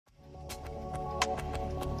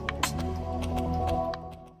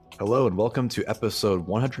Hello and welcome to episode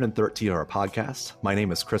 113 of our podcast. My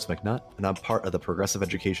name is Chris McNutt, and I'm part of the progressive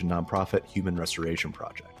education nonprofit Human Restoration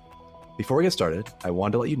Project. Before we get started, I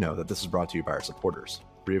wanted to let you know that this is brought to you by our supporters,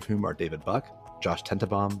 three of whom are David Buck, Josh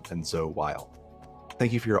Tentebaum, and Zoe Weil.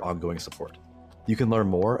 Thank you for your ongoing support. You can learn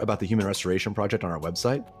more about the Human Restoration Project on our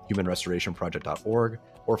website, humanrestorationproject.org,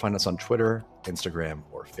 or find us on Twitter, Instagram,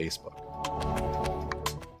 or Facebook.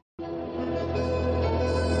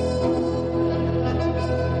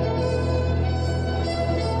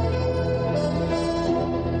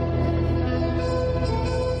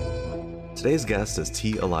 Today's guest is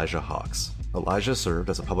T. Elijah Hawks. Elijah served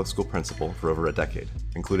as a public school principal for over a decade,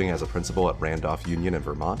 including as a principal at Randolph Union in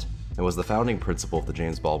Vermont, and was the founding principal of the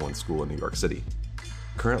James Baldwin School in New York City.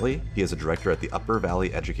 Currently, he is a director at the Upper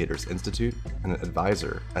Valley Educators Institute and an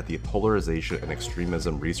advisor at the Polarization and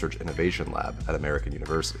Extremism Research Innovation Lab at American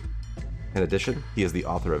University. In addition, he is the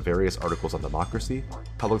author of various articles on democracy,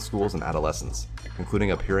 public schools, and adolescence, including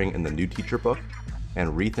appearing in the New Teacher Book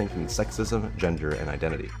and Rethinking Sexism, Gender, and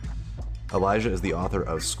Identity. Elijah is the author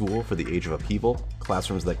of School for the Age of Upheaval,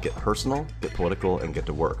 Classrooms That Get Personal, Get Political, and Get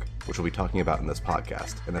to Work, which we'll be talking about in this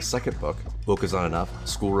podcast. And a second book, Woke is Not Enough,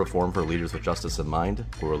 School Reform for Leaders with Justice in Mind,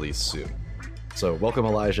 will release soon. So welcome,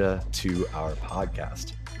 Elijah, to our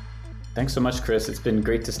podcast. Thanks so much, Chris. It's been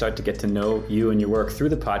great to start to get to know you and your work through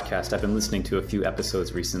the podcast. I've been listening to a few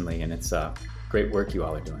episodes recently, and it's great work you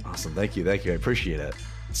all are doing. Awesome. Thank you. I appreciate it.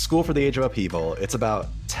 School for the Age of Upheaval, it's about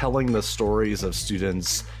telling the stories of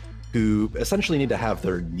students who essentially need to have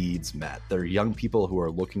their needs met. They're young people who are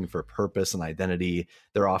looking for purpose and identity.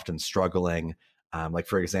 They're often struggling. Like,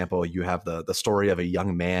 for example, you have the story of a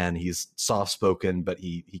young man. He's soft-spoken, but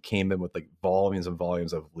he came in with like volumes and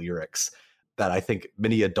volumes of lyrics that I think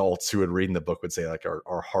many adults who would read in the book would say like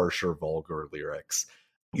are harsh or vulgar lyrics.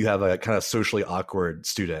 You have a kind of socially awkward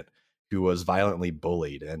student who was violently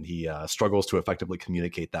bullied, and he struggles to effectively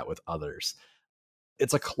communicate that with others.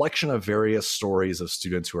 It's a collection of various stories of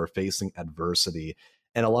students who are facing adversity.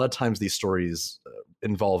 And a lot of times these stories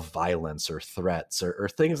involve violence or threats or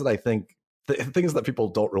things that I think, things that people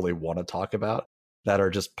don't really want to talk about that are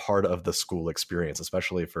just part of the school experience,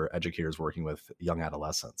 especially for educators working with young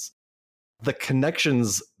adolescents. The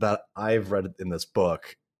connections that I've read in this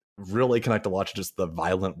book really connect a lot to just the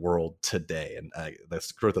violent world today and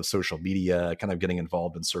the growth of social media, kind of getting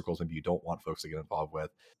involved in circles maybe you don't want folks to get involved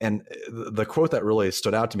with. And the quote that really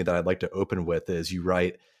stood out to me that I'd like to open with is you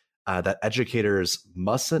write that educators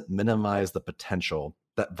mustn't minimize the potential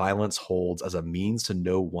that violence holds as a means to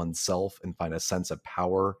know oneself and find a sense of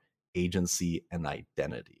power, agency, and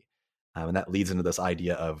identity. And that leads into this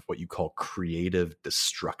idea of what you call creative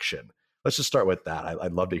destruction. Let's just start with that.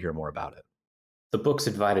 I'd love to hear more about it. The book's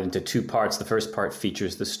divided into two parts. The first part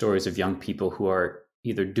features the stories of young people who are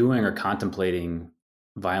either doing or contemplating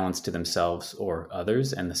violence to themselves or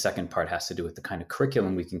others. And the second part has to do with the kind of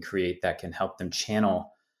curriculum we can create that can help them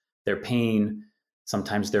channel their pain,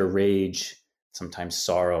 sometimes their rage, sometimes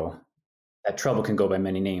sorrow. That trouble can go by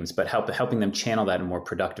many names, but helping them channel that in more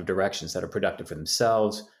productive directions that are productive for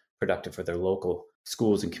themselves, productive for their local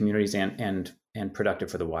schools and communities, and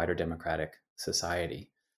productive for the wider democratic society.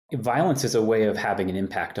 Violence is a way of having an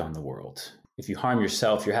impact on the world. If you harm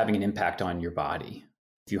yourself, you're having an impact on your body.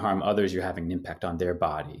 If you harm others, you're having an impact on their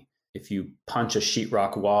body. If you punch a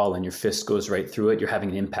sheetrock wall and your fist goes right through it, you're having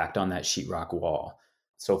an impact on that sheetrock wall.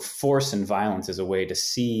 So force and violence is a way to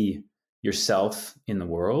see yourself in the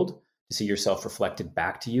world, to see yourself reflected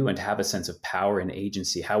back to you, and to have a sense of power and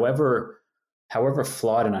agency, however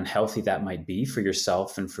flawed and unhealthy that might be for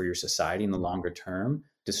yourself and for your society in the longer term.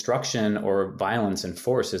 Destruction or violence and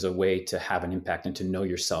force is a way to have an impact and to know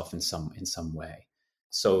yourself in some way.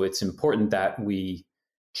 So it's important that we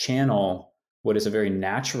channel what is a very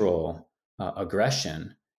natural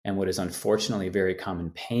aggression and what is unfortunately a very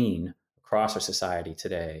common pain across our society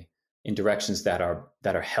today in directions that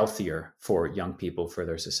are healthier for young people, for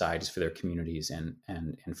their societies, for their communities,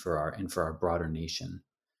 and for our broader nation.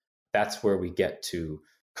 That's where we get to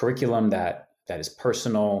curriculum that is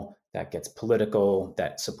personal, that gets political,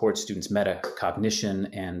 that supports students' metacognition,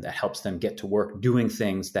 and that helps them get to work doing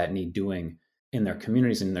things that need doing in their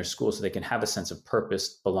communities and in their schools so they can have a sense of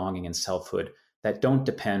purpose, belonging, and selfhood that don't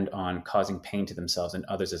depend on causing pain to themselves and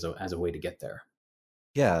others as a way to get there.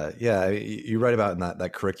 Yeah. You write about in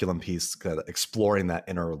that curriculum piece, kind of exploring that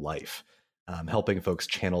inner life, helping folks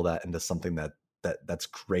channel that into something that's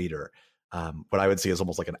greater. What I would see is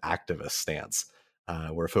almost like an activist stance.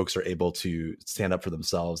 Where folks are able to stand up for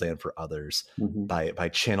themselves and for others by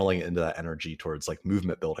channeling into that energy towards like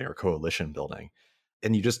movement building or coalition building.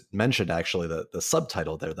 And you just mentioned actually the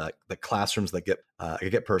subtitle there, that the classrooms that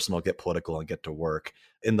get personal, get political, and get to work.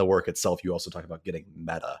 In the work itself, you also talk about getting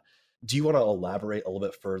meta. Do you want to elaborate a little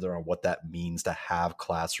bit further on what that means to have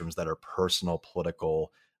classrooms that are personal,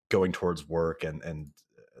 political, going towards work, and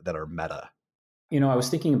that are meta? I was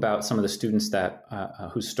thinking about some of the students that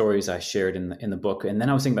whose stories I shared in the book, and then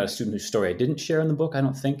I was thinking about a student whose story I didn't share in the book, I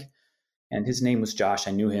don't think. And his name was Josh.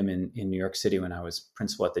 I knew him in New York City when I was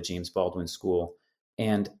principal at the James Baldwin School.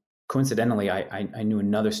 And coincidentally, I knew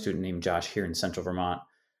another student named Josh here in Central Vermont,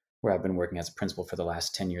 where I've been working as a principal for the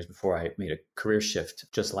last 10 years before I made a career shift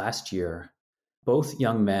just last year. Both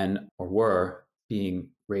young men were being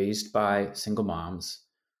raised by single moms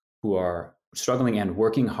who are struggling and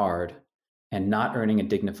working hard and not earning a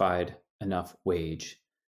dignified enough wage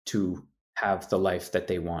to have the life that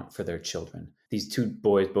they want for their children. These two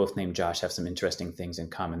boys, both named Josh, have some interesting things in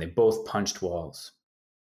common. They both punched walls.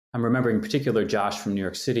 I'm remembering in particular Josh from New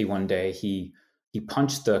York City. One day he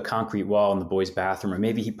punched the concrete wall in the boys' bathroom, or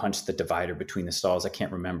maybe he punched the divider between the stalls. I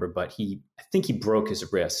can't remember, but I think he broke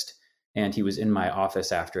his wrist. And he was in my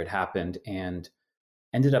office after it happened and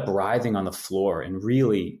ended up writhing on the floor in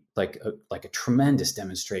really like a tremendous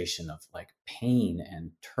demonstration of like pain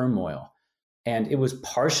and turmoil. And it was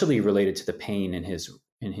partially related to the pain in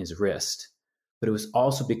his wrist, but it was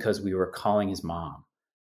also because we were calling his mom,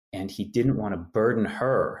 and he didn't want to burden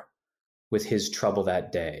her with his trouble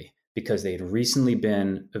that day because they had recently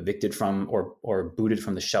been evicted from or booted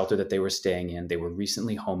from the shelter that they were staying in. They were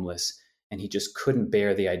recently homeless, and he just couldn't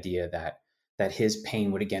bear the idea that his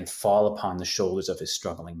pain would again fall upon the shoulders of his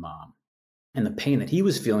struggling mom. And the pain that he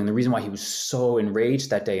was feeling, the reason why he was so enraged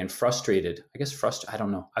that day and frustrated, I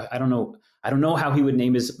don't know. I don't know how he would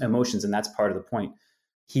name his emotions, and that's part of the point.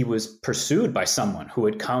 He was pursued by someone who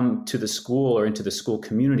had come to the school or into the school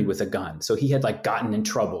community with a gun. So he had like gotten in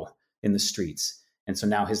trouble in the streets. And so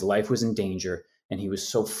now his life was in danger, and he was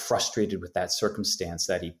so frustrated with that circumstance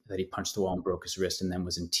that he punched the wall and broke his wrist, and then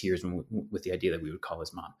was in tears with the idea that we would call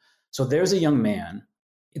his mom. So there's a young man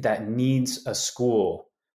that needs a school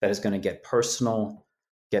that is going to get personal,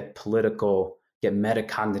 get political, get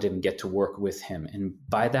metacognitive, and get to work with him. And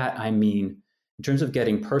by that, I mean, in terms of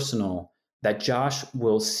getting personal, that Josh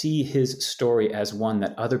will see his story as one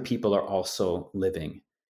that other people are also living.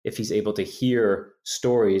 If he's able to hear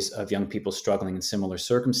stories of young people struggling in similar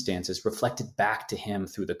circumstances reflected back to him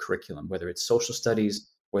through the curriculum, whether it's social studies,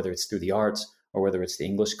 whether it's through the arts, or whether it's the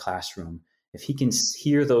English classroom, if he can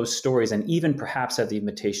hear those stories and even perhaps have the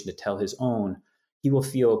invitation to tell his own, he will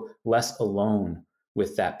feel less alone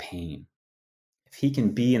with that pain. If he can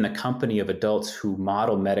be in the company of adults who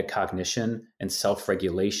model metacognition and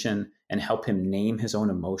self-regulation and help him name his own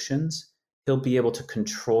emotions, he'll be able to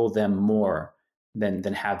control them more than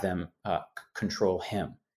have them control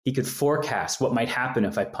him. He could forecast what might happen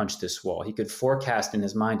if I punch this wall. He could forecast in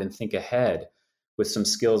his mind and think ahead with some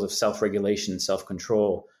skills of self-regulation and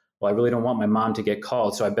self-control. Well, I really don't want my mom to get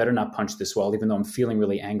called, so I better not punch this wall, even though I'm feeling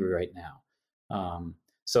really angry right now.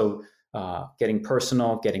 So getting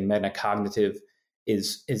personal, getting metacognitive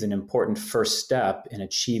is an important first step in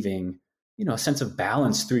achieving, a sense of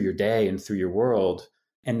balance through your day and through your world,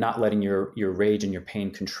 and not letting your rage and your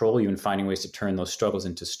pain control you, and finding ways to turn those struggles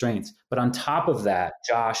into strengths. But on top of that,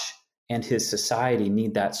 Josh and his society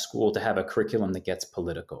need that school to have a curriculum that gets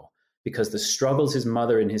political, because the struggles his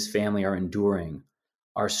mother and his family are enduring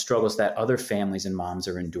are struggles that other families and moms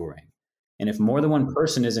are enduring. And if more than one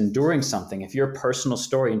person is enduring something, if your personal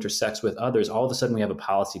story intersects with others, all of a sudden we have a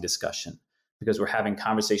policy discussion, because we're having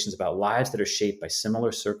conversations about lives that are shaped by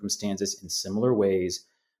similar circumstances in similar ways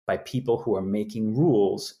by people who are making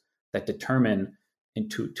rules that determine,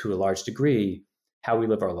 to a large degree, how we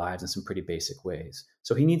live our lives in some pretty basic ways.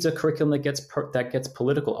 So he needs a curriculum that gets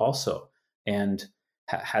political also, and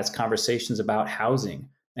has conversations about housing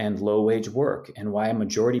and low-wage work, and why a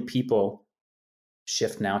majority of people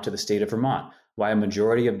shift now to the state of Vermont, why a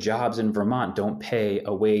majority of jobs in Vermont don't pay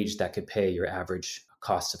a wage that could pay your average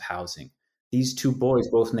costs of housing. These two boys,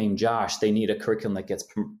 both named Josh, they need a curriculum that gets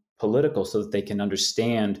political so that they can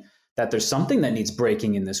understand that there's something that needs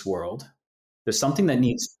breaking in this world. There's something that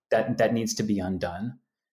needs to be undone.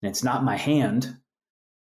 And it's not my hand,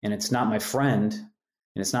 and it's not my friend,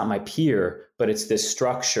 and it's not my peer, but it's this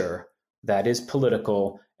structure that is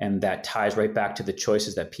political and that ties right back to the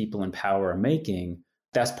choices that people in power are making.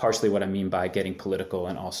 That's partially what I mean by getting political,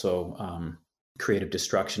 and also creative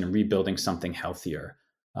destruction and rebuilding something healthier.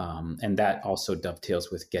 And that also dovetails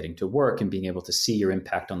with getting to work and being able to see your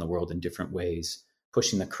impact on the world in different ways,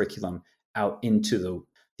 pushing the curriculum out into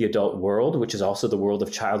the adult world, which is also the world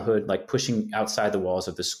of childhood, like pushing outside the walls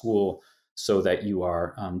of the school so that you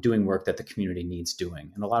are doing work that the community needs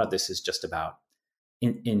doing. And a lot of this is just about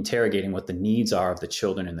interrogating what the needs are of the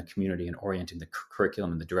children in the community and orienting the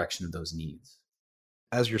curriculum in the direction of those needs.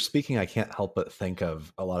 As you're speaking, I can't help but think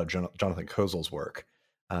of a lot of Jonathan Kozol's work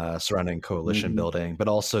surrounding coalition building, but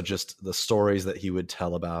also just the stories that he would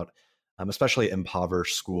tell about, especially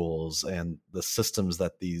impoverished schools and the systems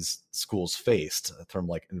that these schools faced from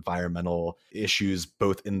like environmental issues,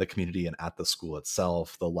 both in the community and at the school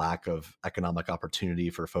itself, the lack of economic opportunity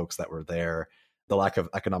for folks that were there, the lack of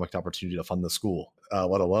economic opportunity to fund the school,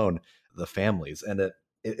 let alone the families. And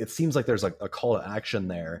it seems like there's a call to action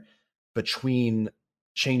there between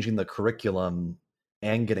changing the curriculum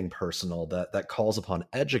and getting personal that calls upon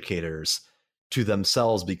educators to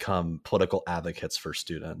themselves become political advocates for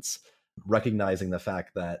students, recognizing the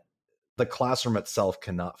fact that the classroom itself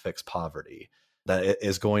cannot fix poverty, that it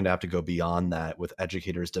is going to have to go beyond that, with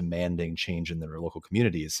educators demanding change in their local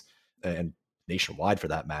communities and nationwide for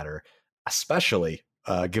that matter, especially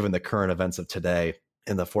given the current events of today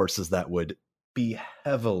and the forces that would be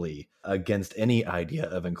heavily against any idea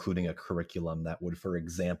of including a curriculum that would, for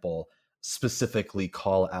example, specifically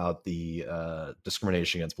call out the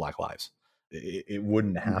discrimination against Black lives. It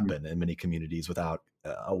wouldn't happen in many communities without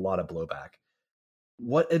a lot of blowback.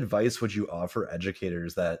 What advice would you offer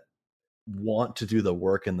educators that want to do the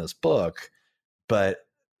work in this book, but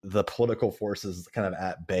the political forces kind of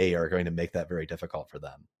at bay are going to make that very difficult for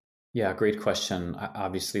them? Yeah, great question.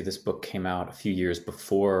 Obviously, this book came out a few years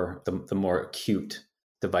before the more acute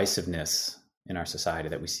divisiveness in our society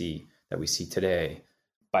that we see today.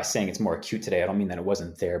 By saying it's more acute today, I don't mean that it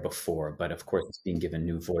wasn't there before, but of course, it's being given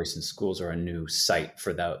new voice, and schools are a new site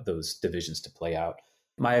for those divisions to play out.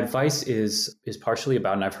 My advice is partially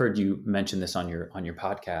about, and I've heard you mention this on your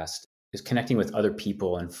podcast, is connecting with other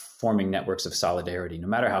people and forming networks of solidarity, no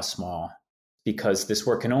matter how small. Because this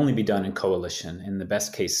work can only be done in coalition. In the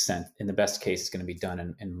best case, it's going to be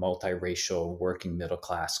done in multiracial, working middle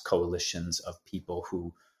class coalitions of people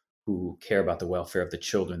who care about the welfare of the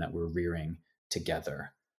children that we're rearing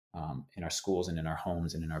together in our schools and in our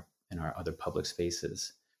homes and in our other public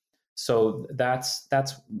spaces. So that's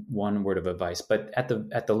one word of advice. But at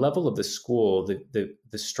the level of the school,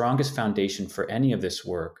 the strongest foundation for any of this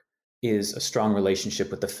work is a strong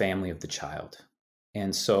relationship with the family of the child,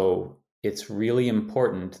 and so it's really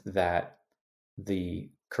important that the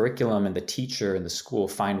curriculum and the teacher and the school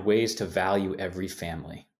find ways to value every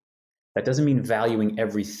family. That doesn't mean valuing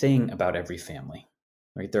everything about every family,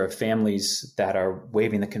 right? There are families that are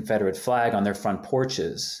waving the Confederate flag on their front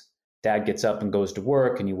porches. Dad gets up and goes to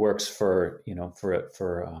work, and he works for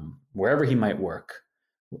wherever he might work.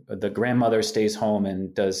 The grandmother stays home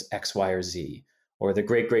and does X, Y, or Z, or the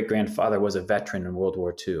great-great-grandfather was a veteran in World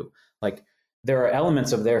War II. Like, there are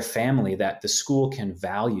elements of their family that the school can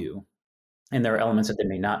value, and there are elements that they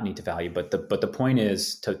may not need to value. But the point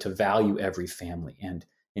is to value every family. And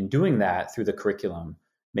in doing that through the curriculum,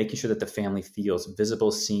 making sure that the family feels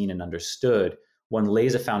visible, seen, and understood, one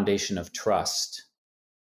lays a foundation of trust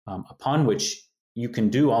upon which you can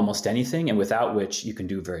do almost anything, and without which you can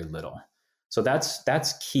do very little. So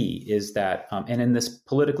that's key, is that, and in this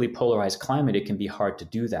politically polarized climate, it can be hard to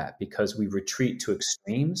do that because we retreat to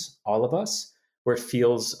extremes, all of us, where it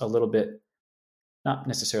feels a little bit, not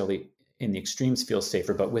necessarily in the extremes feels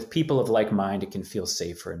safer, but with people of like mind, it can feel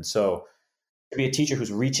safer. And so to be a teacher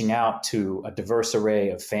who's reaching out to a diverse array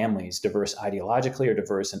of families, diverse ideologically or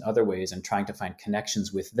diverse in other ways, and trying to find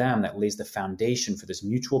connections with them that lays the foundation for this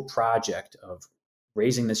mutual project of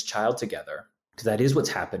raising this child together, because that is what's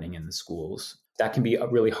happening in the schools. That can be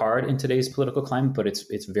really hard in today's political climate, but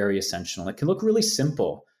it's very essential. It can look really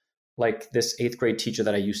simple. Like this 8th grade teacher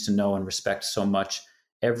that I used to know and respect so much,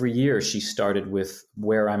 every year she started with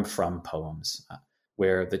Where I'm From poems,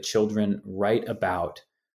 where the children write about,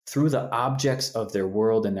 through the objects of their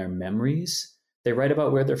world and their memories, they write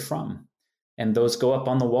about where they're from. And those go up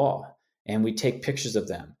on the wall, and we take pictures of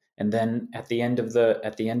them. And then at the end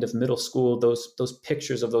of middle school, those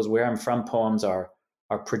pictures of those Where I'm From poems are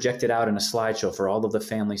projected out in a slideshow for all of the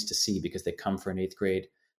families to see, because they come for an 8th grade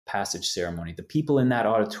passage ceremony. The people in that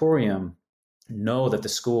auditorium know that the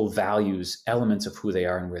school values elements of who they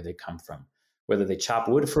are and where they come from, whether they chop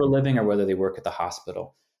wood for a living or whether they work at the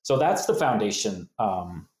hospital. So that's the foundation,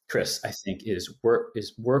 Chris, I think, is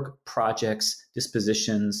work projects,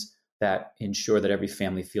 dispositions that ensure that every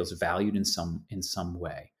family feels valued in some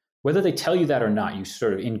way. Whether they tell you that or not, you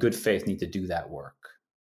sort of, in good faith, need to do that work.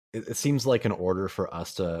 It seems like in order for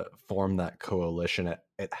us to form that coalition,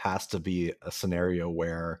 it has to be a scenario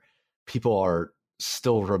where people are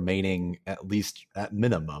still remaining, at least at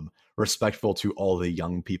minimum, respectful to all the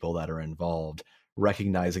young people that are involved,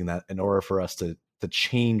 recognizing that in order for us to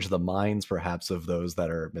change the minds perhaps of those that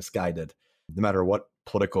are misguided, no matter what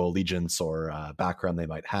political allegiance or background they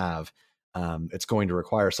might have, it's going to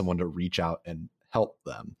require someone to reach out and help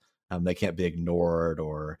them. They can't be ignored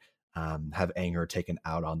or have anger taken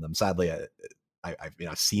out on them. Sadly,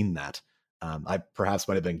 I've seen that. I perhaps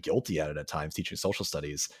might have been guilty at times teaching social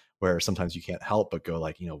studies, where sometimes you can't help but go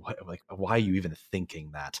like, why are you even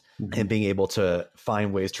thinking that? Mm-hmm. And being able to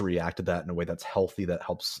find ways to react to that in a way that's healthy, that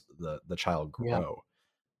helps the child grow.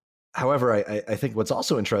 Yeah. However, I think what's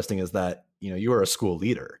also interesting is that, you are a school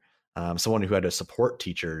leader, someone who had to support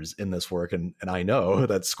teachers in this work. And I know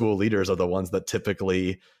that school leaders are the ones that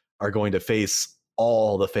typically are going to face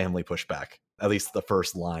all the family pushback, at least the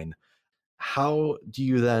first line. How do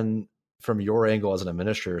you then, from your angle as an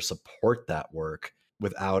administrator, support that work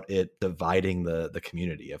without it dividing the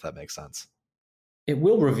community, if that makes sense? It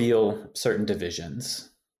will reveal certain divisions,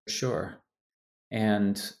 for sure.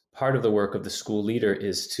 And part of the work of the school leader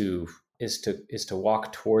is to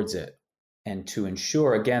walk towards it and to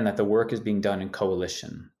ensure, again, that the work is being done in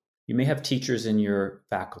coalition. You may have teachers in your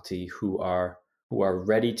faculty who are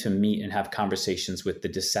ready to meet and have conversations with the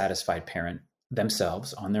dissatisfied parent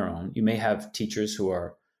themselves on their own. You may have teachers who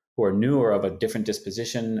are new or of a different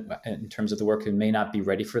disposition in terms of the work, who may not be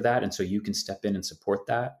ready for that. And so you can step in and support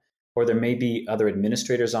that. Or there may be other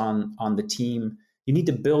administrators on the team. You need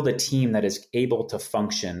to build a team that is able to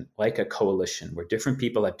function like a coalition, where different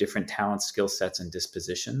people have different talents, skill sets, and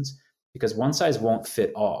dispositions, because one size won't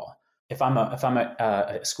fit all. If I'm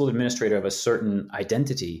a school administrator of a certain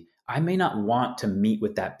identity, I may not want to meet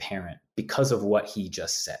with that parent because of what he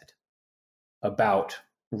just said about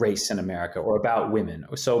race in America or about women.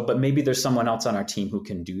 But maybe there's someone else on our team who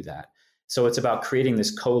can do that. So it's about creating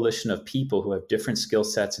this coalition of people who have different skill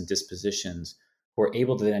sets and dispositions, who are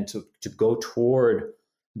able to then to go toward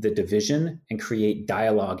the division and create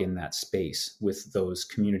dialogue in that space with those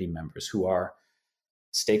community members who are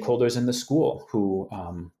stakeholders in the school, who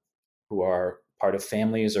are part of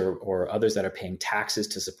families or others that are paying taxes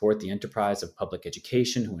to support the enterprise of public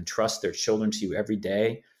education, who entrust their children to you every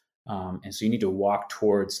day. And so you need to walk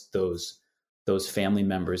towards those family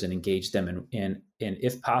members and engage them in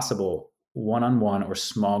if possible, one-on-one or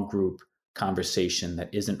small group conversation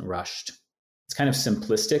that isn't rushed. It's kind of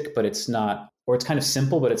simplistic, but it's not, or it's kind of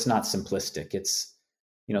simple, but it's not simplistic. It's,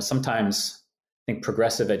 sometimes I think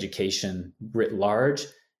progressive education writ large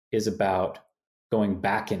is about going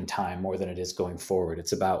back in time more than it is going forward.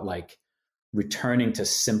 It's about like returning to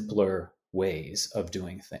simpler ways of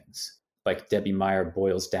doing things. Like Debbie Meyer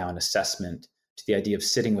boils down assessment to the idea of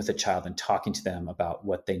sitting with a child and talking to them about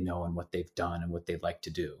what they know and what they've done and what they'd like to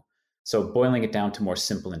do. So boiling it down to more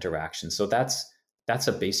simple interactions. So that's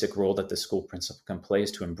a basic role that the school principal can play,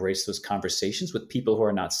 is to embrace those conversations with people who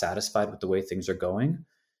are not satisfied with the way things are going,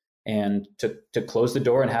 and to close the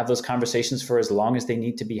door and have those conversations for as long as they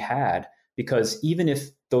need to be had. Because even if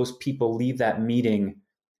those people leave that meeting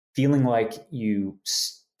feeling like you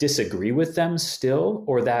disagree with them still,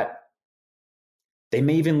 or that they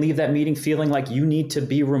may even leave that meeting feeling like you need to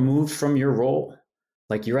be removed from your role,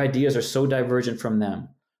 like your ideas are so divergent from them,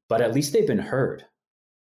 but at least they've been heard.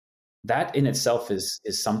 That in itself is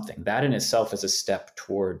something. That in itself is a step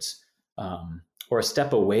towards, or a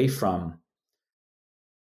step away from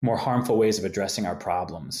more harmful ways of addressing our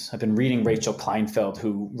problems. I've been reading Rachel Kleinfeld,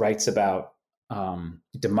 who writes about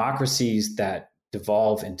democracies that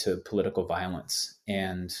devolve into political violence.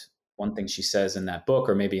 And one thing she says in that book,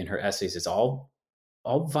 or maybe in her essays, is all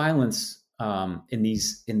violence in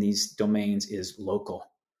these domains is local.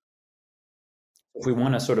 If we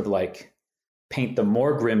want to sort of like paint the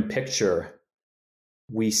more grim picture,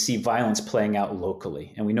 we see violence playing out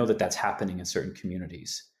locally, and we know that that's happening in certain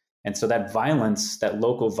communities. And so that violence, that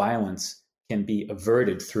local violence, can be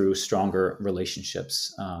averted through stronger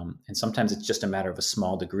relationships. And sometimes it's just a matter of a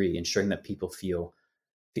small degree, ensuring that people feel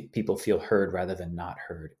heard rather than not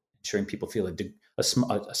heard, ensuring people feel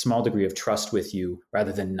a small degree of trust with you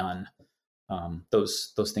rather than none.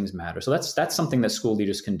 Those things matter. So that's something that school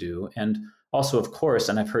leaders can do. And also, of course,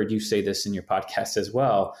 and I've heard you say this in your podcast as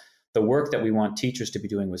well, the work that we want teachers to be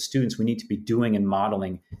doing with students, we need to be doing and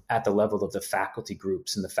modeling at the level of the faculty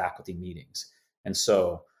groups and the faculty meetings. And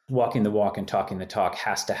so walking the walk and talking the talk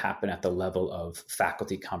has to happen at the level of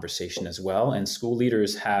faculty conversation as well. And school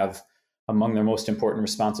leaders have, among their most important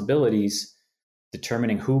responsibilities,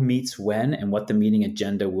 determining who meets when and what the meeting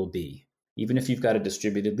agenda will be. Even if you've got a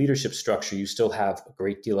distributed leadership structure, you still have a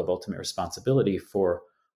great deal of ultimate responsibility for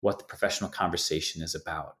what the professional conversation is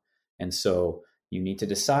about. And so you need to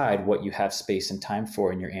decide what you have space and time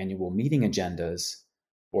for in your annual meeting agendas,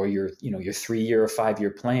 or your 3-year or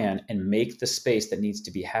 5-year plan, and make the space that needs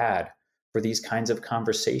to be had for these kinds of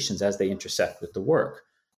conversations as they intersect with the work.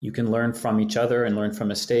 You can learn from each other and learn from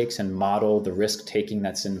mistakes and model the risk taking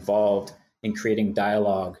that's involved in creating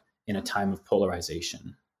dialogue in a time of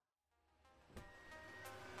polarization.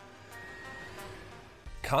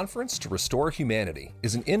 Conference to Restore Humanity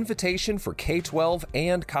is an invitation for K-12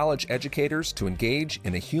 and college educators to engage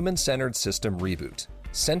in a human-centered system reboot,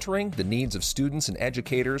 centering the needs of students and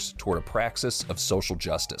educators toward a praxis of social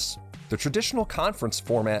justice. The traditional conference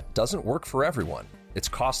format doesn't work for everyone. It's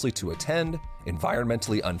costly to attend,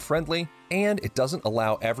 environmentally unfriendly, and it doesn't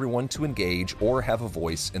allow everyone to engage or have a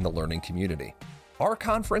voice in the learning community. Our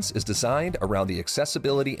conference is designed around the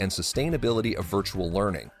accessibility and sustainability of virtual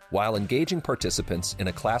learning, while engaging participants in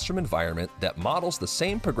a classroom environment that models the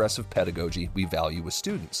same progressive pedagogy we value with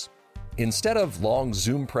students. Instead of long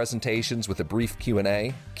Zoom presentations with a brief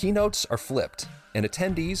Q&A, keynotes are flipped, and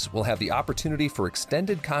attendees will have the opportunity for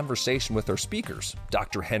extended conversation with our speakers,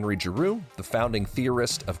 Dr. Henry Giroux, the founding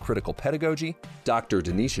theorist of critical pedagogy, Dr.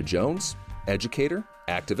 Denisha Jones, educator,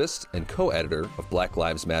 activist, and co-editor of Black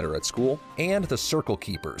Lives Matter at School, and the Circle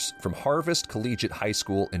Keepers from Harvest Collegiate High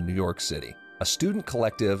School in New York City, a student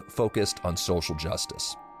collective focused on social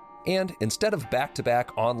justice. And instead of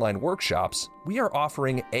back-to-back online workshops, we are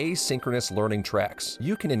offering asynchronous learning tracks.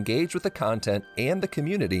 You can engage with the content and the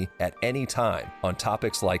community at any time on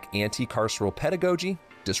topics like anti-carceral pedagogy,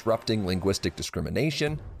 disrupting linguistic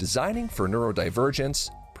discrimination, designing for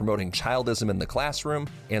neurodivergence, promoting childism in the classroom,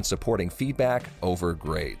 and supporting feedback over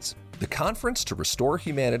grades. The Conference to Restore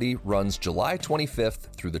Humanity runs July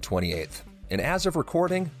 25th through the 28th. And as of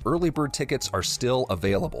recording, early bird tickets are still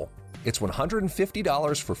available. It's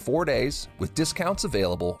 $150 for 4 days, with discounts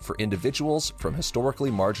available for individuals from historically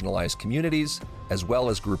marginalized communities, as well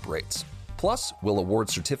as group rates. Plus, we'll award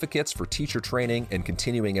certificates for teacher training and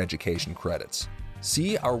continuing education credits.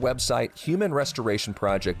 See our website,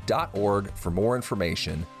 humanrestorationproject.org, for more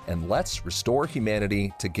information, and let's restore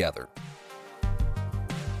humanity together.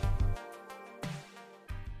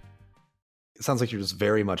 It sounds like you're just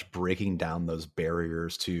very much breaking down those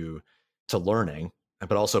barriers to learning,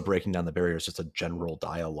 but also breaking down the barriers just a general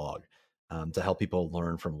dialogue to help people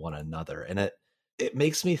learn from one another. And it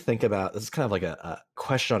makes me think about, this is kind of like a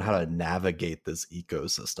question on how to navigate this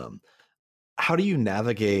ecosystem. How do you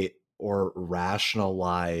navigate or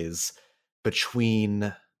rationalize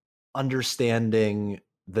between understanding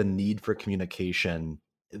the need for communication,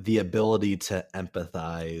 the ability to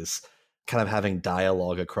empathize, kind of having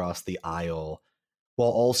dialogue across the aisle, while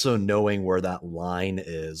also knowing where that line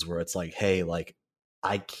is, where it's like, hey, like,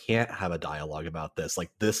 I can't have a dialogue about this. Like,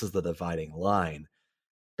 this is the dividing line.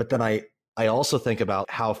 But then I also think about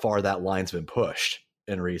how far that line's been pushed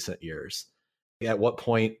in recent years. At what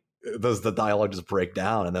point does the dialogue just break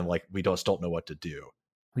down and then like we just don't know what to do?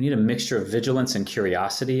 We need a mixture of vigilance and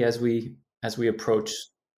curiosity as we approach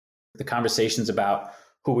the conversations about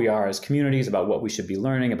who we are as communities, about what we should be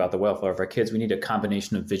learning, about the welfare of our kids. We need a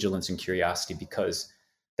combination of vigilance and curiosity, because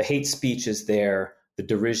the hate speech is there, the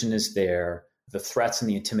derision is there, the threats and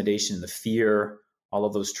the intimidation and the fear, all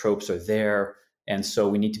of those tropes are there. And so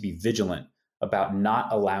we need to be vigilant about not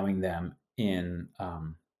allowing them in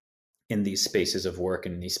these spaces of work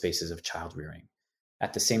and in these spaces of child rearing.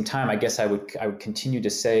 At the same time, I guess I would continue to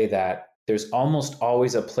say that there's almost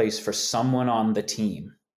always a place for someone on the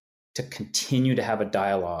team to continue to have a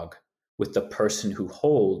dialogue with the person who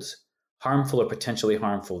holds harmful or potentially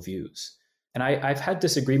harmful views. And I've had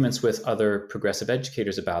disagreements with other progressive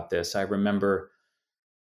educators about this. I remember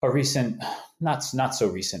a recent, not so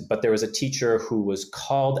recent, but there was a teacher who was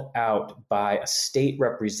called out by a state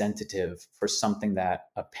representative for something that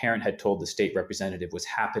a parent had told the state representative was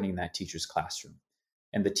happening in that teacher's classroom.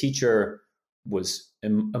 And the teacher was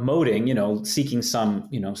emoting, seeking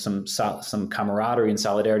some camaraderie and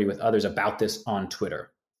solidarity with others about this on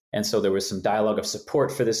Twitter. And so there was some dialogue of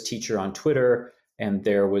support for this teacher on Twitter. And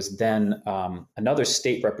there was then another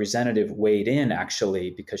state representative weighed in,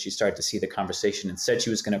 actually, because she started to see the conversation and said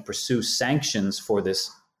she was going to pursue sanctions for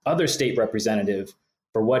this other state representative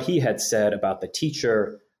for what he had said about the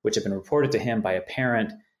teacher, which had been reported to him by a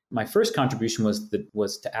parent. My first contribution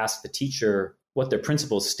was to ask the teacher what their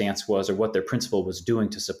principal's stance was or what their principal was doing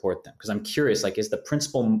to support them. Because I'm curious, is the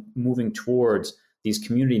principal moving towards these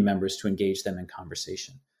community members to engage them in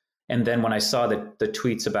conversation? And then when I saw the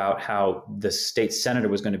tweets about how the state senator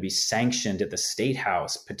was going to be sanctioned at the state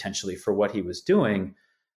house potentially for what he was doing,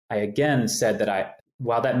 I again said that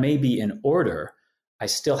while that may be in order, I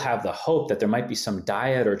still have the hope that there might be some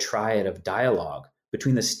dyad or triad of dialogue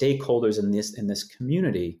between the stakeholders in this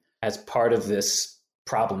community as part of this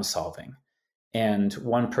problem solving. And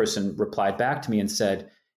one person replied back to me and said,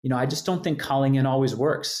 I just don't think calling in always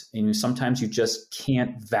works. And sometimes you just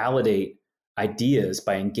can't validate ideas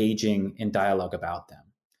by engaging in dialogue about them.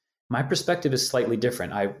 My perspective is slightly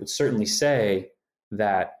different. I would certainly say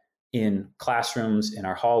that in classrooms, in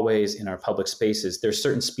our hallways, in our public spaces, there's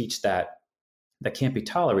certain speech that can't be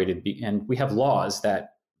tolerated. And we have laws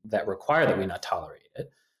that require that we not tolerate it.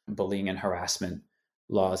 Bullying and harassment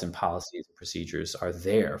laws and policies and procedures are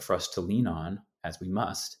there for us to lean on, as we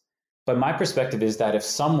must. But my perspective is that if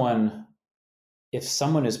someone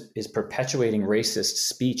is perpetuating racist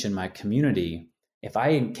speech in my community, if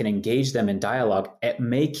I can engage them in dialogue, it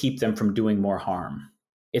may keep them from doing more harm.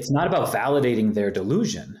 It's not about validating their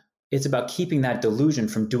delusion. It's about keeping that delusion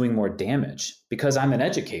from doing more damage. Because I'm an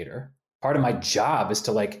educator, part of my job is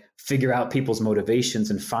to figure out people's motivations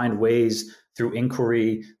and find ways through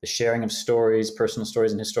inquiry, the sharing of stories, personal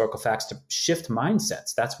stories, and historical facts to shift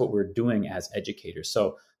mindsets. That's what we're doing as educators.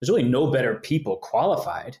 So there's really no better people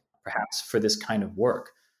qualified, perhaps, for this kind of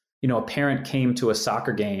work. A parent came to a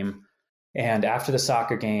soccer game, and after the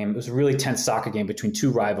soccer game, it was a really tense soccer game between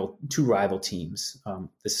two rival teams.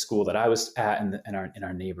 The school that I was at and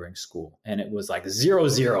our neighboring school, and it was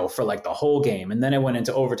 0-0 for the whole game, and then it went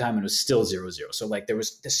into overtime and it was still 0-0. So there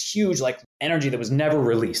was this huge energy that was never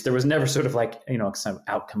released. There was never sort of some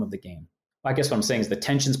outcome of the game. I guess what I'm saying is the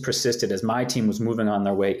tensions persisted as my team was moving on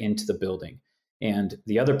their way into the building, and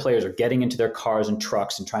the other players are getting into their cars and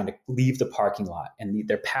trucks and trying to leave the parking lot, and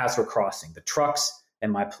their paths were crossing. The trucks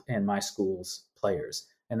and my school's players.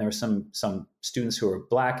 And there were some students who were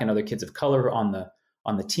Black and other kids of color on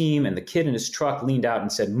the team, and the kid in his truck leaned out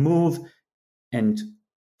and said, "Move," and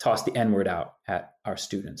tossed the N-word out at our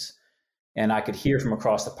students. And I could hear from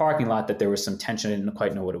across the parking lot that there was some tension. I didn't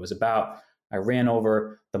quite know what it was about. I ran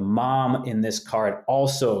over. The mom in this car had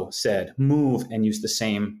also said, "Move," and used the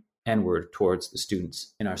same N-word towards the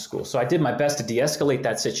students in our school. So I did my best to de-escalate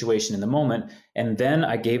that situation in the moment. And then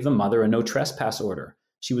I gave the mother a no trespass order.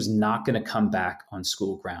 She was not going to come back on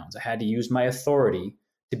school grounds. I had to use my authority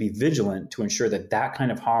to be vigilant to ensure that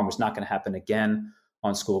kind of harm was not going to happen again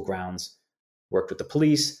on school grounds. Worked with the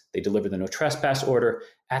police. They delivered the no trespass order.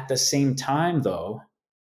 At the same time, though,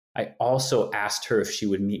 I also asked her if she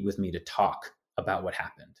would meet with me to talk about what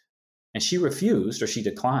happened. And she refused, or she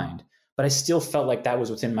declined. But I still felt like that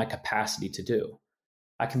was within my capacity to do.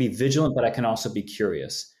 I can be vigilant, but I can also be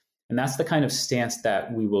curious. And that's the kind of stance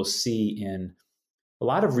that we will see in a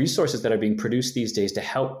lot of resources that are being produced these days to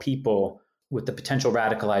help people with the potential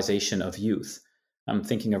radicalization of youth. I'm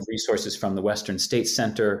thinking of resources from the Western State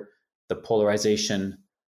Center, the Polarization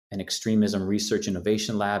and Extremism Research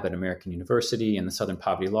Innovation Lab at American University, and the Southern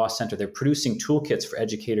Poverty Law Center. They're producing toolkits for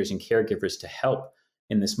educators and caregivers to help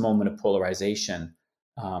in this moment of polarization.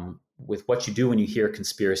 With what you do when you hear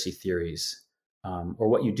conspiracy theories, or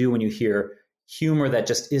what you do when you hear humor that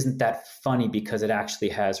just isn't that funny because it actually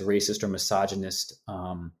has racist or misogynist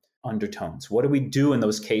undertones. What do we do in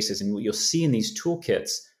those cases? And what you'll see in these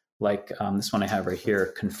toolkits, this one I have right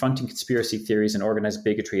here, Confronting Conspiracy Theories and Organized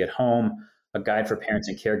Bigotry at Home, a guide for parents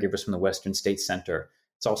and caregivers from the Western State Center.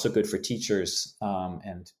 It's also good for teachers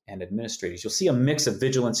and administrators. You'll see a mix of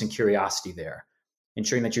vigilance and curiosity there,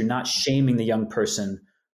 ensuring that you're not shaming the young person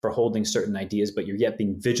for holding certain ideas, but you're yet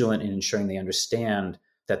being vigilant in ensuring they understand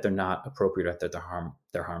that they're not appropriate or that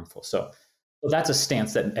they're harmful. So that's a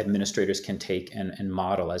stance that administrators can take and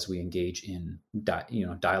model as we engage in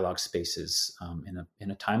dialogue spaces in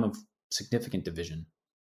a time of significant division.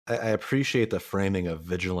 I appreciate the framing of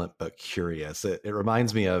vigilant but curious. It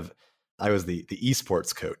reminds me of, I was the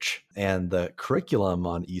esports coach, and the curriculum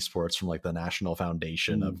on esports from the National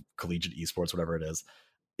Foundation of Collegiate Esports, whatever it is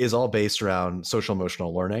all based around social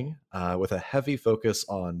emotional learning with a heavy focus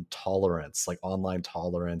on tolerance, online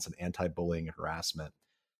tolerance and anti-bullying and harassment.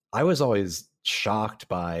 I was always shocked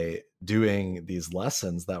by doing these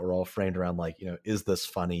lessons that were all framed around is this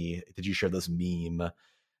funny? Did you share this meme?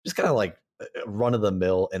 Just kind of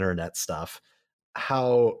run-of-the-mill internet stuff.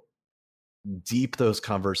 How deep those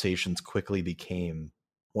conversations quickly became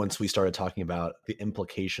once we started talking about the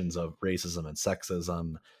implications of racism and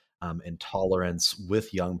sexism, intolerance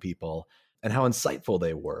with young people, and how insightful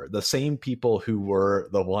they were. The same people who were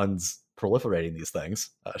the ones proliferating these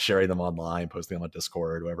things, sharing them online, posting them on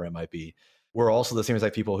Discord, whatever it might be, were also the same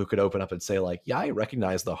exact people who could open up and say yeah, I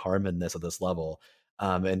recognize the harm in this at this level,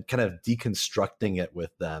 and kind of deconstructing it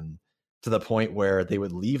with them to the point where they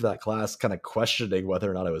would leave that class kind of questioning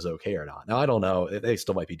whether or not it was okay or not. Now, I don't know, they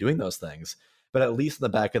still might be doing those things, but at least in the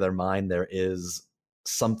back of their mind, there is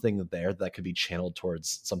something there that could be channeled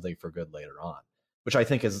towards something for good later on, which I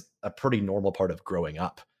think is a pretty normal part of growing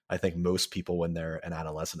up. I think most people, when they're an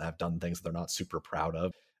adolescent, have done things they're not super proud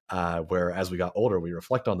of. Where as we got older, we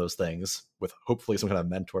reflect on those things with hopefully some kind of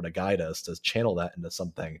mentor to guide us to channel that into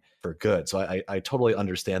something for good. So I totally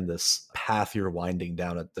understand this path you're winding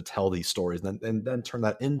down to tell these stories and then turn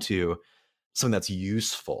that into something that's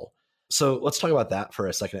useful. So let's talk about that for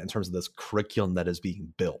a second in terms of this curriculum that is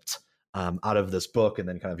being built out of this book and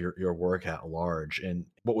then kind of your work at large, and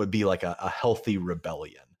what would be like a healthy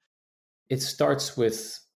rebellion. It starts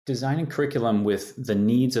with designing curriculum with the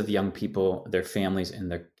needs of young people, their families,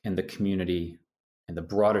 and the community and the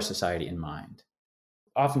broader society in mind.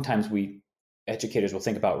 Oftentimes we educators will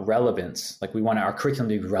think about relevance, like we want our curriculum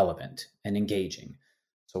to be relevant and engaging.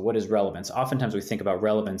 So what is relevance? Oftentimes we think about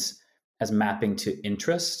relevance as mapping to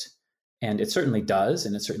interest, and it certainly does,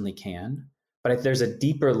 and it certainly can. But if there's a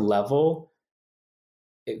deeper level,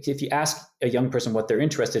 if you ask a young person what they're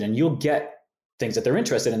interested in, you'll get things that they're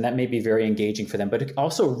interested in that may be very engaging for them, but it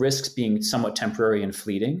also risks being somewhat temporary and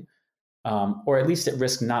fleeting, or at least it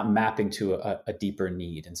risks not mapping to a deeper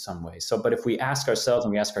need in some way. So, but if we ask ourselves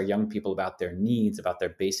and we ask our young people about their needs, about their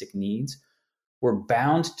basic needs, we're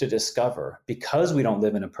bound to discover, because we don't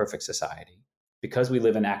live in a perfect society, because we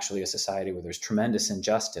live in actually a society where there's tremendous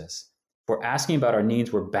injustice, if we're asking about our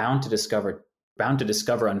needs, we're bound to discover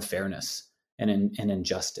unfairness and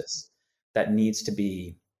injustice that needs to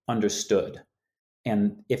be understood.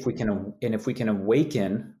 And if we can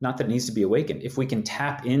awaken, not that it needs to be awakened, if we can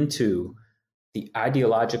tap into the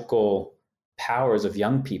ideological powers of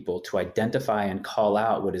young people to identify and call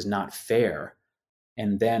out what is not fair,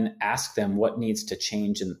 and then ask them what needs to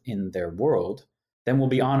change in their world, then we'll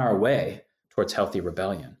be on our way towards healthy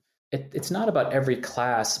rebellion. It's not about every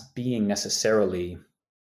class being necessarily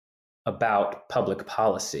about public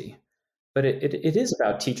policy, but it is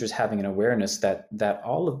about teachers having an awareness that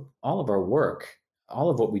all of our work, all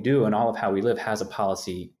of what we do, and all of how we live has a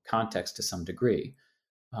policy context to some degree.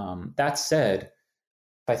 That said,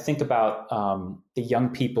 if I think about the young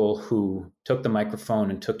people who took the microphone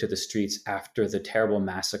and took to the streets after the terrible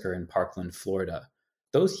massacre in Parkland, Florida,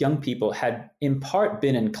 those young people had in part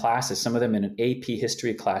been in classes, some of them in AP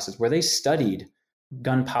history classes, where they studied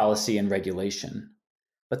gun policy and regulation.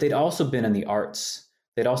 But they'd also been in the arts.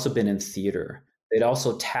 They'd also been in theater. They'd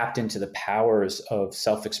also tapped into the powers of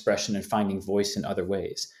self-expression and finding voice in other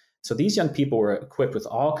ways. So these young people were equipped with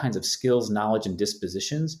all kinds of skills, knowledge, and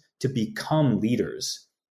dispositions to become leaders.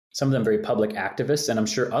 Some of them very public activists, and I'm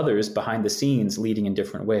sure others behind the scenes leading in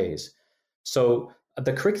different ways. So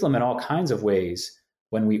the curriculum in all kinds of ways,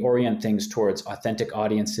 when we orient things towards authentic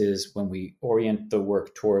audiences, when we orient the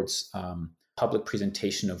work towards public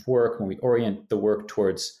presentation of work, when we orient the work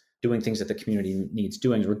towards doing things that the community needs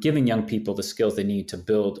doing, we're giving young people the skills they need to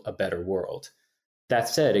build a better world. That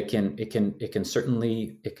said, it can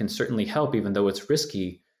certainly help, even though it's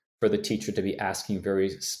risky for the teacher to be asking very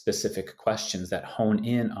specific questions that hone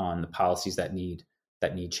in on the policies that need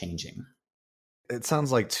changing. It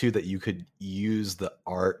sounds like too that you could use the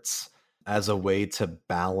arts as a way to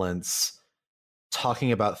balance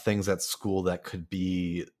talking about things at school that could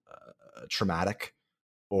be traumatic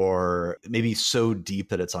or maybe so deep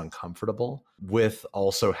that it's uncomfortable, with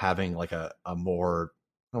also having like a more,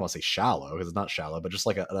 I don't want to say shallow because it's not shallow, but just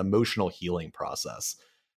like an emotional healing process,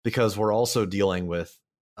 because we're also dealing with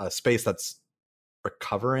a space that's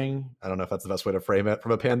recovering. I don't know if that's the best way to frame it,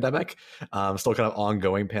 from a pandemic, still kind of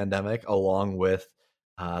ongoing pandemic, along with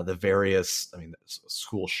the various,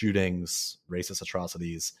 school shootings, racist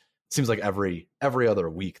atrocities. It seems like every other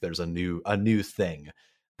week there's a new thing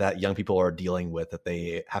that young people are dealing with that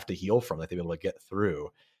they have to heal from, that they've been able to get through.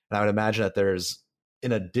 And I would imagine that there's,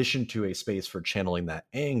 in addition to a space for channeling that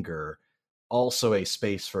anger, also a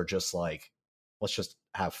space for just like, let's just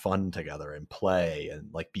have fun together and play and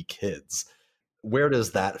like be kids. Where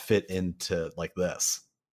does that fit into like this?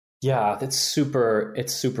 Yeah, it's super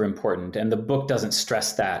important. And the book doesn't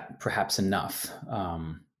stress that perhaps enough.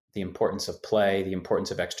 The importance of play, the importance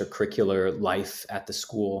of extracurricular life at the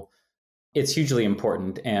school. It's hugely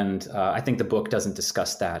important. And I think the book doesn't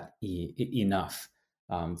discuss that enough.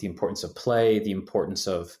 The importance of play, the importance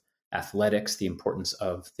of athletics, the importance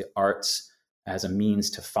of the arts as a means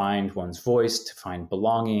to find one's voice, to find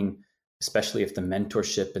belonging, especially if the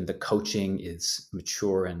mentorship and the coaching is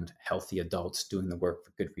mature and healthy adults doing the work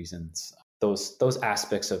for good reasons. Those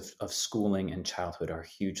aspects of schooling and childhood are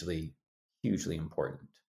hugely, hugely important.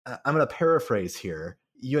 I'm going to paraphrase here.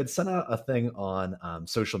 You had sent out a thing on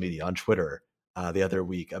social media, on Twitter, the other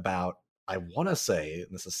week about, I want to say,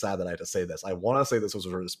 and this is sad that I have to say this, I want to say this was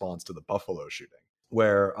a response to the Buffalo shooting,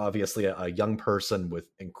 where obviously a young person with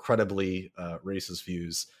incredibly racist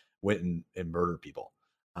views went and murdered people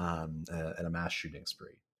in a mass shooting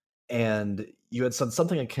spree. And you had said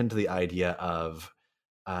something akin to the idea of,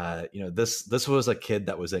 this was a kid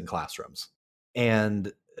that was in classrooms.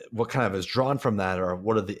 And what kind of is drawn from that are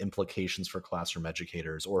what are the implications for classroom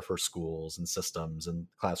educators or for schools and systems and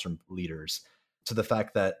classroom leaders to the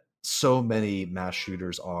fact that so many mass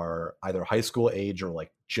shooters are either high school age or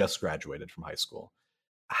like just graduated from high school.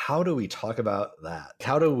 How do we talk about that?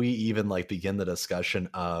 How do we even like begin the discussion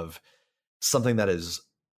of something that is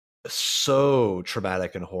so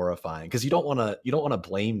traumatic and horrifying? Because you don't want to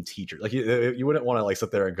blame teachers. Like you wouldn't want to like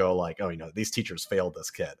sit there and go like, oh, these teachers failed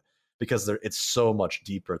this kid, because it's so much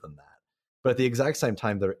deeper than that. But at the exact same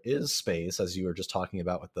time, there is space, as you were just talking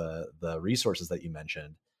about with the resources that you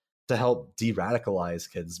mentioned, to help de-radicalize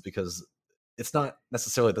kids, because it's not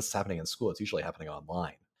necessarily this is happening in school. It's usually happening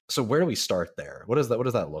online. So where do we start there? What does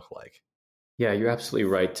that look like? Yeah, you're absolutely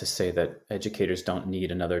right to say that educators don't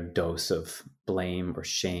need another dose of blame or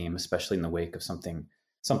shame, especially in the wake of something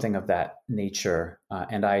of that nature.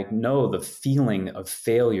 And I know the feeling of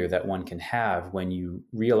failure that one can have when you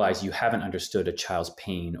realize you haven't understood a child's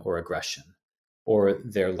pain or aggression or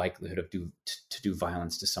their likelihood of to do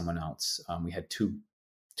violence to someone else. We had two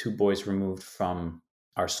boys removed from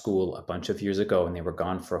our school a bunch of years ago, and they were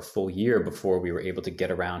gone for a full year before we were able to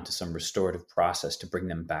get around to some restorative process to bring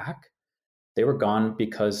them back. They were gone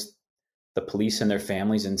because the police and their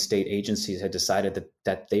families and state agencies had decided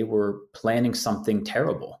that they were planning something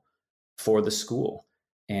terrible for the school.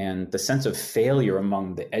 And the sense of failure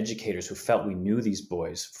among the educators who felt we knew these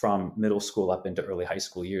boys from middle school up into early high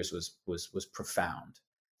school years was profound.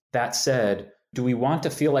 That said, do we want to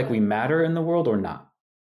feel like we matter in the world or not?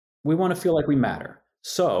 We want to feel like we matter.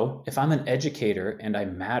 So if I'm an educator and I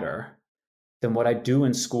matter, then what I do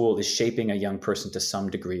in school is shaping a young person to some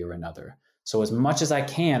degree or another. So as much as I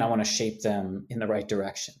can, I want to shape them in the right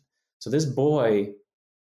direction. So this boy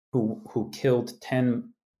who killed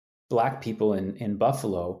 10 Black people in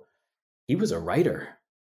Buffalo, he was a writer.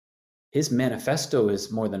 His manifesto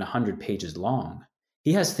is more than 100 pages long.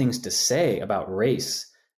 He has things to say about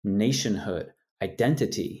race, nationhood,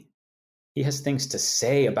 identity. He has things to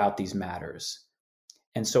say about these matters.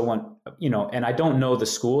 And so and I don't know the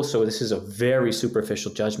school, so this is a very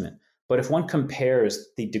superficial judgment. But if one compares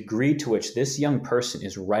the degree to which this young person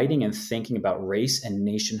is writing and thinking about race and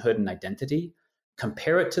nationhood and identity,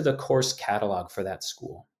 compare it to the course catalog for that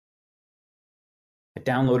school. I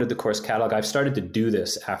downloaded the course catalog. I've started to do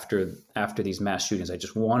this after these mass shootings. I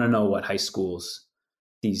just want to know what high schools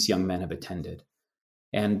these young men have attended.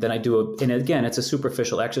 And then and again, it's a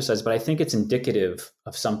superficial exercise, but I think it's indicative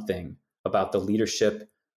of something about the leadership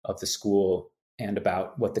of the school and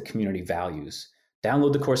about what the community values.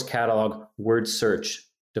 Download the course catalog, word search,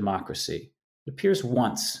 democracy. It appears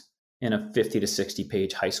once in a 50 to 60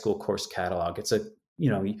 page high school course catalog. It's a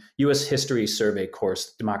U.S. history survey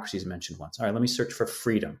course. Democracy is mentioned once. All right, let me search for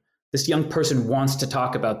freedom. This young person wants to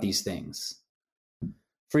talk about these things.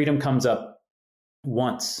 Freedom comes up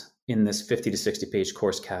once in this 50 to 60 page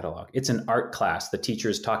course catalog. It's an art class. The teacher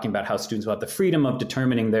is talking about how students will have the freedom of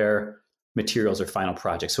determining their materials or final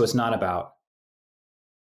projects. So it's not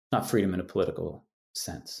freedom in a political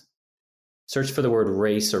sense. Search for the word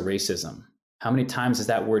race or racism. How many times does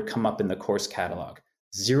that word come up in the course catalog?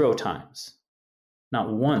 0 times.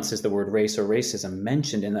 Not once is the word race or racism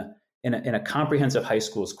mentioned in a comprehensive high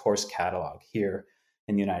school's course catalog here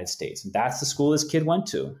in the United States. And that's the school this kid went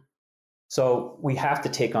to. So we have to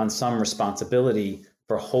take on some responsibility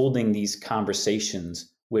for holding these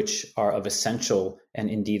conversations, which are of essential and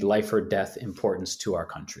indeed life or death importance to our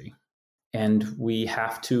country. And we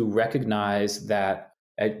have to recognize that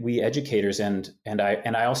we educators, and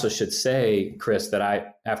I also should say, Chris,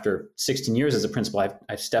 that after 16 years as a principal,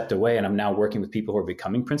 I've stepped away and I'm now working with people who are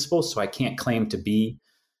becoming principals. So I can't claim to be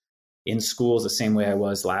in schools the same way I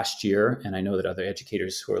was last year. And I know that other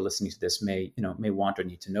educators who are listening to this may want or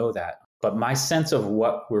need to know that. But my sense of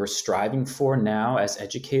what we're striving for now as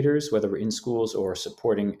educators, whether we're in schools or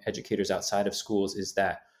supporting educators outside of schools, is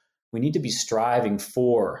that we need to be striving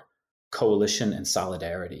for coalition and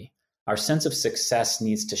solidarity. Our sense of success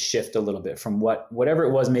needs to shift a little bit from whatever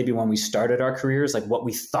it was maybe when we started our careers, like what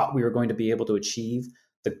we thought we were going to be able to achieve.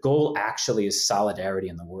 The goal actually is solidarity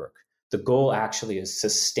in the work. The goal actually is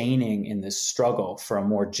sustaining in this struggle for a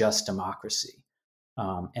more just democracy.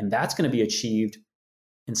 And that's going to be achieved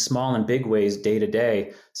in small and big ways day to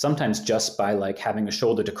day, sometimes just by like having a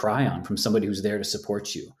shoulder to cry on from somebody who's there to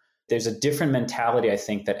support you. There's a different mentality, I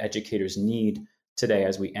think, that educators need today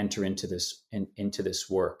as we enter into this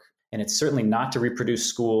work. And it's certainly not to reproduce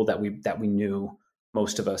school that we knew,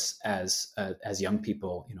 most of us as young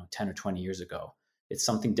people, 10 or 20 years ago. It's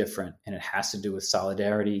something different, and it has to do with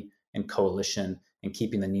solidarity and coalition and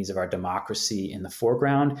keeping the needs of our democracy in the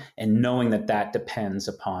foreground, and knowing that that depends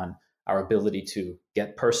upon our ability to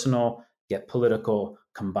get personal, get political,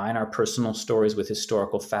 combine our personal stories with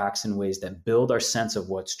historical facts in ways that build our sense of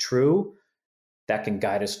what's true, that can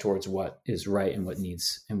guide us towards what is right and what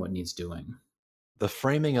needs doing. The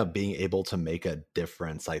framing of being able to make a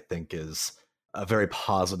difference, I think, is a very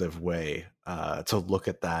positive way to look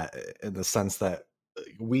at that, in the sense that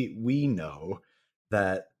we know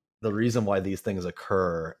that the reason why these things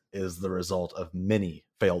occur is the result of many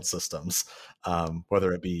failed systems,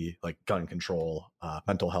 whether it be like gun control,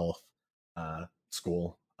 mental health,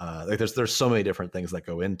 school. Like there's so many different things that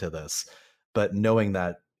go into this, but knowing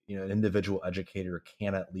that an individual educator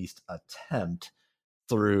can at least attempt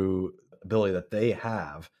through ability that they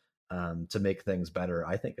have to make things better,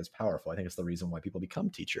 I think is powerful. I think it's the reason why people become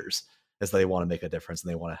teachers, is they want to make a difference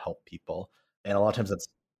and they want to help people. And a lot of times that's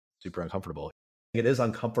super uncomfortable. It is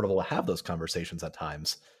uncomfortable to have those conversations at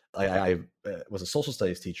times. I was a social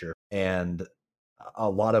studies teacher, and a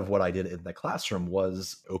lot of what I did in the classroom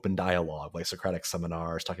was open dialogue, like Socratic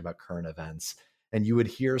seminars, talking about current events. And you would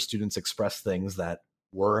hear students express things that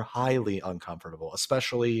were highly uncomfortable,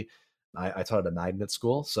 especially I taught at a magnet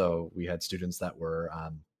school. So we had students that were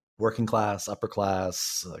working class, upper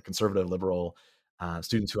class, conservative, liberal,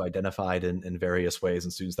 students who identified in various ways,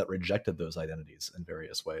 and students that rejected those identities in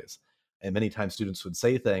various ways. And many times students would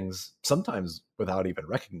say things, sometimes without even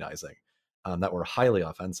recognizing, that were highly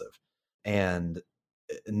offensive. And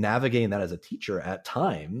navigating that as a teacher at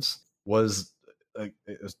times was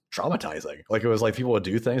traumatizing. Like, it was like people would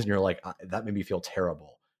do things and you're like, that made me feel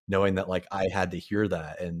terrible, knowing that like I had to hear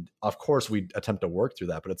that. And of course we attempt to work through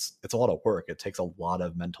that, but it's a lot of work. It takes a lot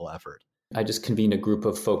of mental effort. I just convened a group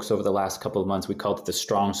of folks over the last couple of months. We called it the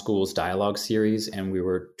Strong Schools Dialogue Series. And we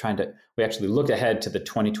actually looked ahead to the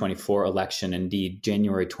 2024 election, indeed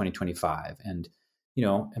January 2025. And,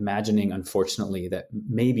 imagining, unfortunately, that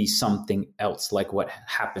maybe something else like what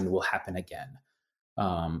happened will happen again,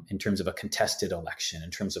 in terms of a contested election, in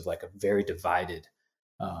terms of like a very divided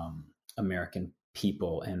American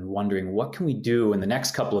people, and wondering what can we do in the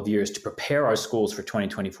next couple of years to prepare our schools for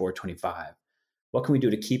 2024-25? What can we do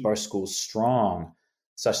to keep our schools strong,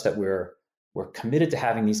 such that we're committed to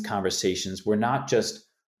having these conversations? We're not just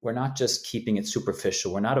keeping it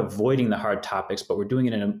superficial. We're not avoiding the hard topics, but we're doing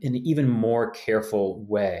it in an even more careful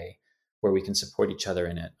way where we can support each other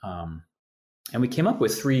in it. And we came up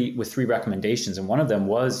with three recommendations, and one of them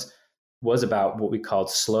was about what we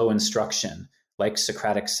called slow instruction, like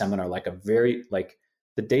Socratic seminar,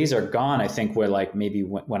 the days are gone, I think, where like maybe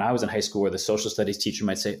when I was in high school, where the social studies teacher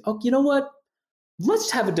might say, oh, you know what?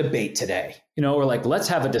 Let's have a debate today, or like, let's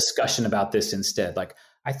have a discussion about this instead. Like,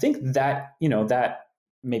 I think that, that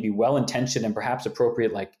maybe well-intentioned and perhaps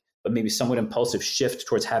appropriate, but maybe somewhat impulsive shift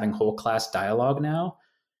towards having whole class dialogue now,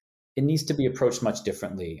 it needs to be approached much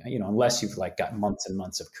differently. Unless you've like got months and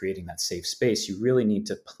months of creating that safe space, you really need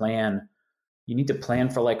to plan. You need to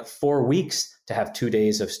plan for like 4 weeks to have 2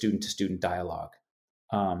 days of student to student dialogue.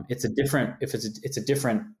 It's a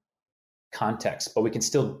different context, but we can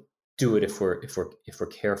still do it if we're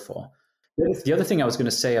careful. The other thing I was going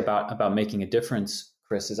to say about making a difference,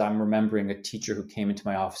 Chris, is I'm remembering a teacher who came into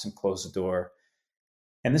my office and closed the door.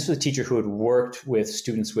 And this was a teacher who had worked with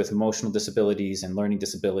students with emotional disabilities and learning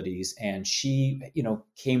disabilities. And she,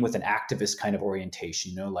 came with an activist kind of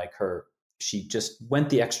orientation, she just went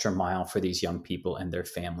the extra mile for these young people and their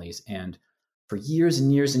families. And for years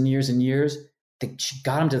and years and years and years, she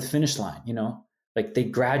got them to the finish line, like they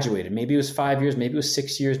graduated. Maybe it was 5 years, maybe it was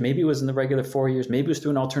 6 years, maybe it was in the regular 4 years, maybe it was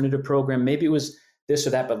through an alternative program, maybe it was this or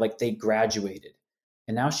that, but like they graduated.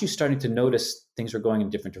 And now she's starting to notice things were going in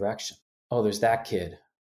a different direction. Oh, there's that kid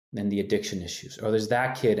and the addiction issues. Or there's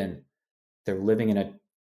that kid and they're living in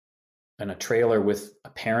a trailer with a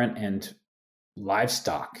parent and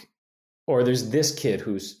livestock. Or there's this kid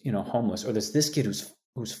who's, homeless. Or there's this kid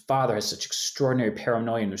whose father has such extraordinary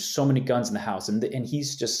paranoia and there's so many guns in the house and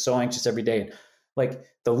he's just so anxious every day. And like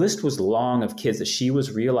the list was long of kids that she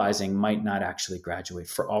was realizing might not actually graduate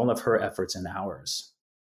for all of her efforts and hours.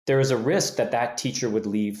 There is a risk that teacher would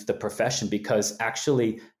leave the profession, because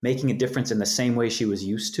actually making a difference in the same way she was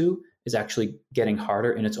used to is actually getting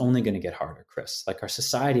harder, and it's only going to get harder, Chris. Like, our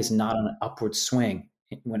society is not on an upward swing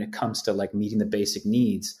when it comes to like meeting the basic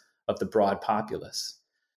needs of the broad populace.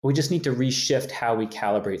 We just need to reshift how we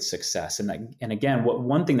calibrate success. And again,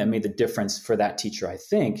 one thing that made the difference for that teacher, I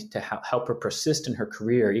think, to help her persist in her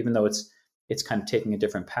career, even though it's kind of taking a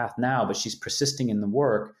different path now, but she's persisting in the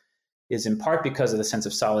work, is in part because of the sense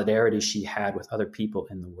of solidarity she had with other people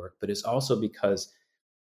in the work, but is also because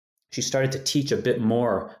she started to teach a bit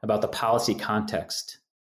more about the policy context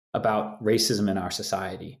about racism in our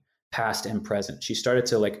society, past and present. She started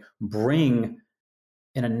to like bring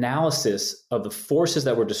an analysis of the forces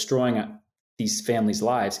that were destroying these families'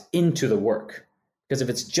 lives into the work. Because if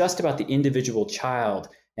it's just about the individual child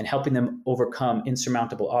and helping them overcome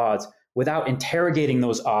insurmountable odds without interrogating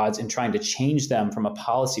those odds and trying to change them from a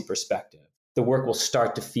policy perspective, the work will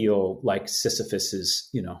start to feel like Sisyphus's,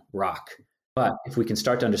 rock. But if we can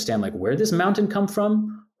start to understand like where this mountain come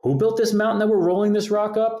from, who built this mountain that we're rolling this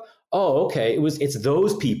rock up? Oh, okay, it's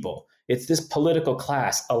those people. It's this political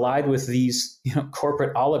class allied with these,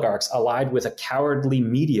 corporate oligarchs, allied with a cowardly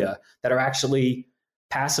media that are actually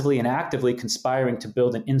passively and actively conspiring to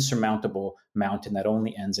build an insurmountable mountain that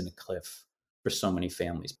only ends in a cliff for so many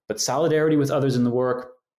families. But solidarity with others in the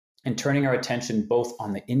work and turning our attention both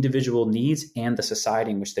on the individual needs and the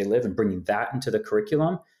society in which they live and bringing that into the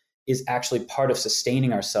curriculum is actually part of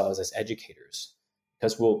sustaining ourselves as educators,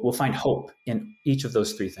 because we'll find hope in each of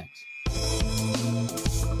those three things.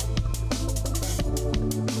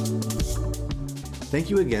 Thank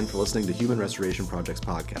you again for listening to Human Restoration Project's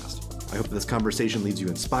podcast. I hope that this conversation leaves you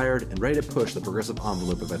inspired and ready to push the progressive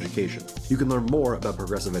envelope of education. You can learn more about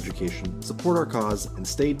progressive education, support our cause, and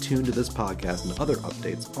stay tuned to this podcast and other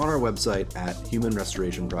updates on our website at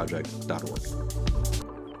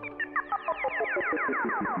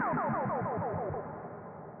humanrestorationproject.org.